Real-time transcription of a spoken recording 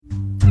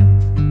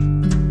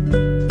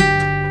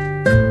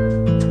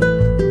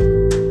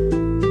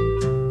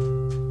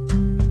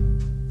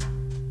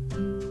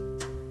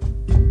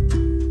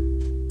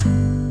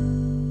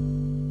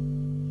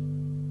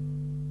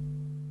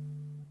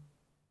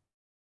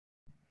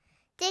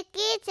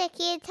Sticky,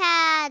 ticky,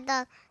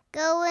 taddle.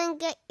 Go and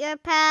get your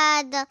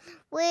paddle.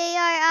 We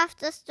are off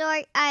to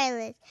Story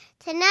Island.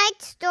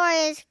 Tonight's story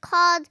is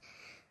called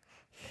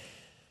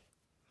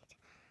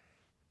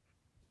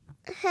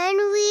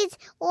Henry's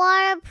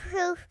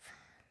Waterproof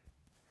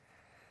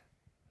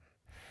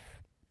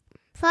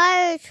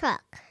Fire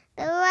Truck.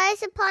 There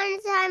was upon a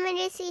time when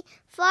you see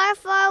far,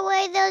 far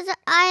away those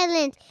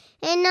islands,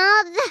 and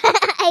all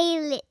the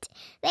island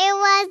there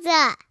was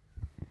a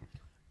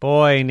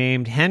boy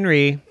named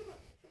Henry.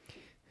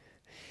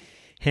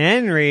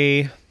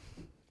 Henry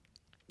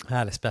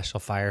had a special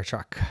fire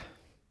truck.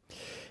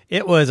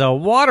 It was a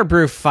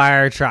waterproof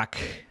fire truck.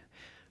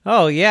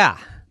 Oh, yeah.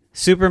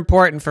 Super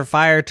important for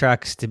fire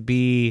trucks to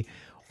be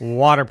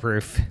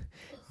waterproof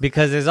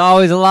because there's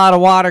always a lot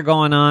of water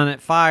going on at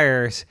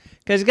fires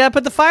because you got to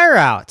put the fire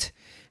out.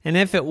 And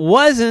if it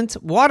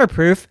wasn't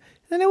waterproof,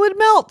 then it would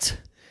melt.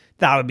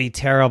 That would be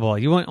terrible.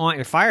 You wouldn't want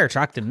your fire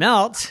truck to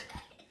melt.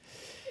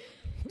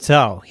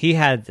 So he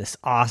had this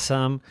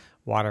awesome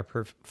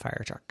waterproof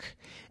fire truck,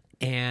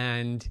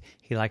 and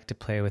he liked to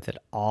play with it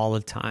all the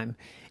time.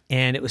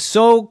 And it was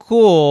so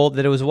cool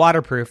that it was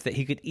waterproof that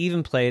he could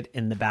even play it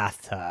in the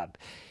bathtub.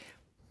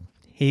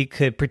 He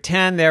could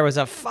pretend there was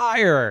a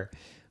fire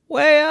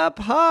way up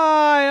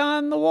high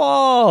on the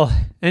wall,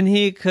 and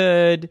he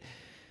could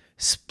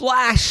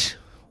splash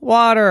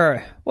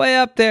water way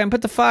up there and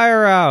put the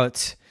fire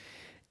out.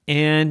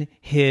 And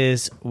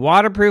his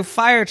waterproof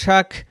fire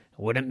truck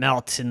wouldn't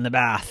melt in the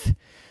bath.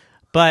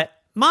 But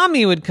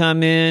Mommy would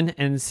come in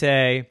and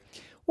say,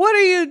 "What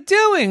are you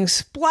doing?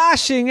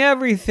 Splashing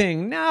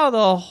everything. Now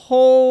the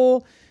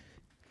whole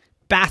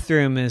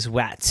bathroom is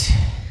wet."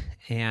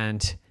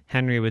 And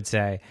Henry would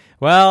say,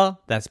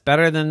 "Well, that's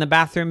better than the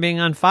bathroom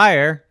being on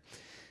fire."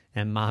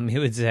 And Mommy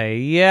would say,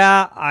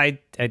 "Yeah, I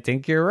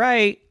think you're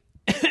right."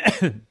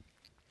 And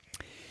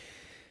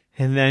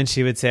then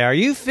she would say, "Are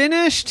you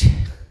finished?"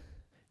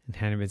 And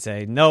Henry would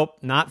say, "Nope,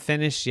 not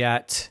finished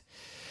yet."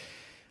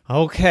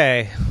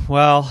 "Okay,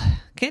 well,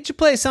 can't you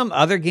play some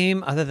other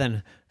game other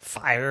than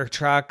fire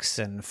trucks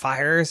and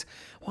fires?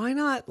 Why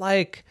not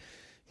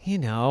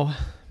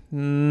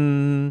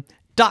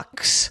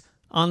ducks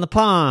on the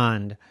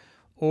pond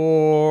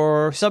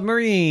or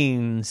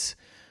submarines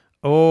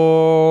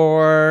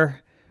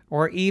or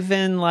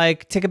even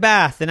take a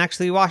bath and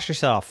actually wash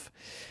yourself?"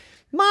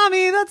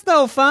 "Mommy, that's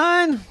no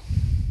fun."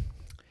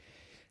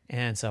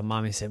 And so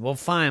Mommy said, "Well,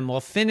 fine, we'll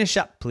finish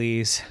up,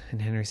 please."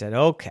 And Henry said,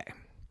 "Okay."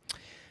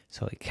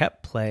 So he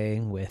kept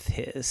playing with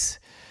his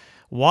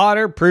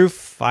waterproof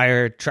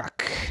fire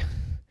truck.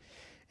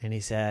 And he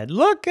said,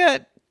 "Look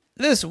at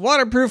this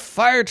waterproof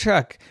fire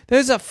truck.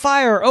 There's a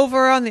fire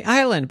over on the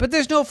island, but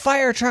there's no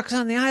fire trucks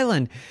on the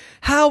island.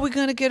 How are we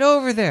going to get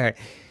over there?"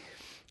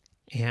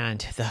 And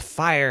the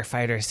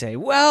firefighters say,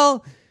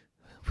 "Well,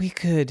 we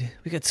could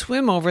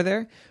swim over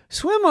there,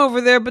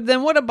 but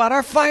then what about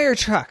our fire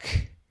truck?"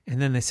 And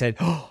then they said,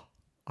 "Oh,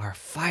 our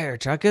fire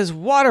truck is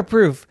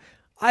waterproof.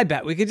 I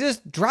bet we could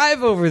just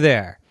drive over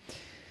there.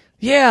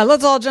 Yeah,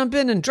 let's all jump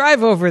in and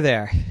drive over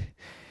there."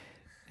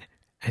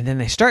 And then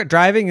they start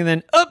driving, and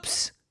then,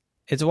 oops,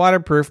 it's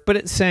waterproof, but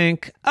it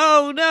sank.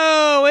 "Oh,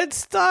 no, it's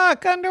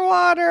stuck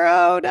underwater.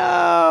 Oh,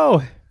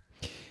 no."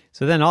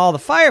 So then all the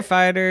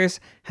firefighters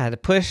had to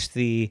push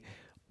the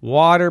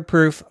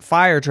waterproof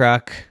fire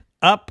truck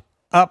up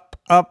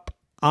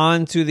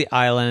onto the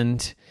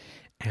island.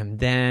 And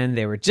then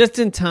they were just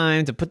in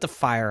time to put the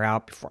fire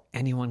out before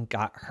anyone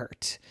got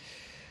hurt.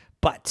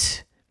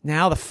 But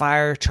now the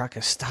fire truck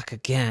is stuck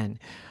again.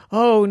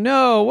 "Oh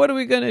no, what are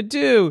we going to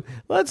do?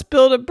 Let's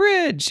build a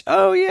bridge.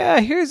 Oh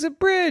yeah, here's a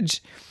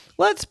bridge.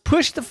 Let's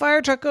push the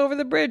fire truck over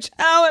the bridge.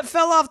 Oh, it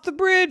fell off the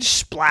bridge.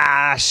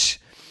 Splash,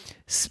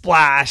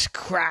 splash,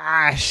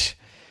 crash."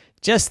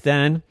 Just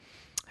then,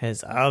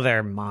 his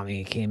other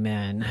mommy came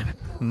in.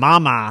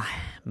 Mama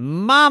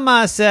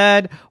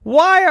said,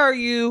 "Why are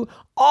you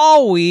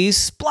always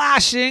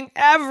splashing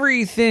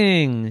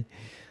everything?"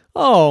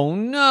 "Oh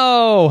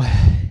no."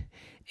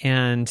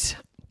 And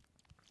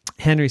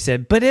Henry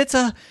said, "But it's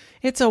a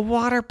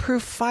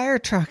waterproof fire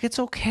truck. It's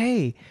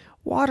okay.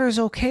 Water's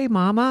okay,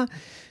 Mama.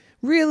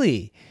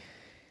 Really."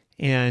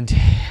 And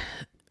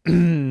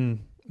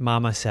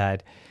Mama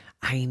said,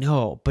 "I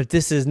know, but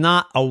this is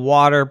not a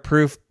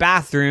waterproof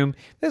bathroom.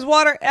 There's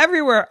water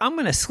everywhere. I'm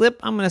going to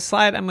slip. I'm going to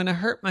slide. I'm going to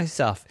hurt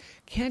myself.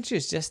 Can't you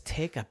just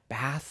take a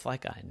bath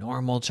like a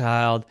normal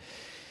child?"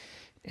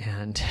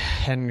 And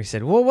Henry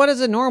said, "Well, what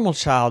does a normal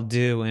child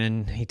do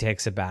when he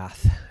takes a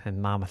bath?"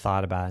 And Mama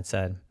thought about it and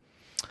said,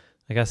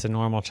 "I guess a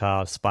normal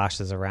child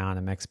splashes around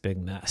and makes a big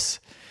mess."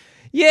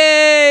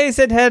 "Yay!"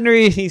 said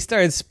Henry. He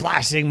started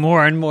splashing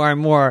more and more and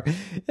more,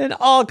 and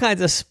all kinds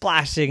of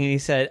splashing. And he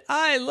said,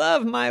 "I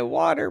love my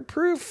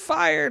waterproof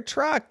fire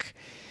truck."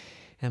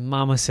 And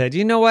Mama said,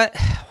 "You know what?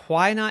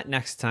 Why not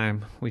next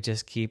time we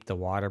just keep the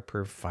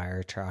waterproof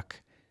fire truck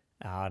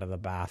out of the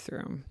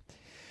bathroom?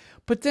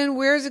 But then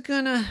where's it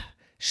going to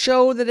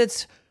show that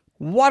it's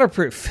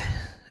waterproof?"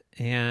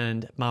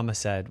 And Mama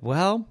said,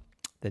 "Well,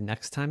 the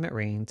next time it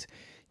rains,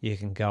 you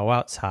can go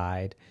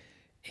outside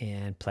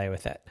and play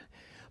with it."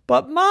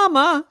 But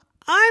Mama,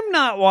 I'm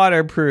not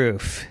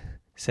waterproof,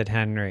 said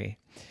Henry.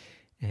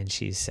 And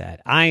she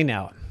said, I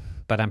know,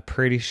 but I'm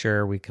pretty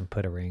sure we can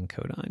put a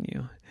raincoat on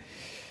you.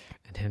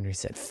 And Henry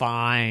said,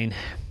 fine.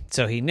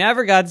 So he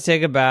never got to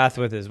take a bath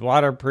with his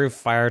waterproof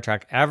fire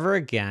truck ever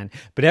again.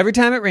 But every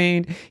time it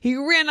rained, he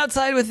ran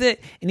outside with it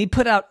and he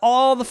put out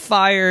all the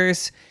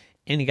fires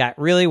and he got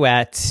really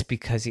wet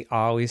because he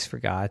always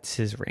forgot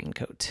his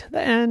raincoat.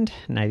 The end.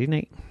 Nighty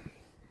night.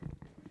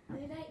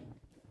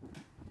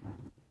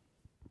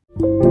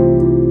 Night.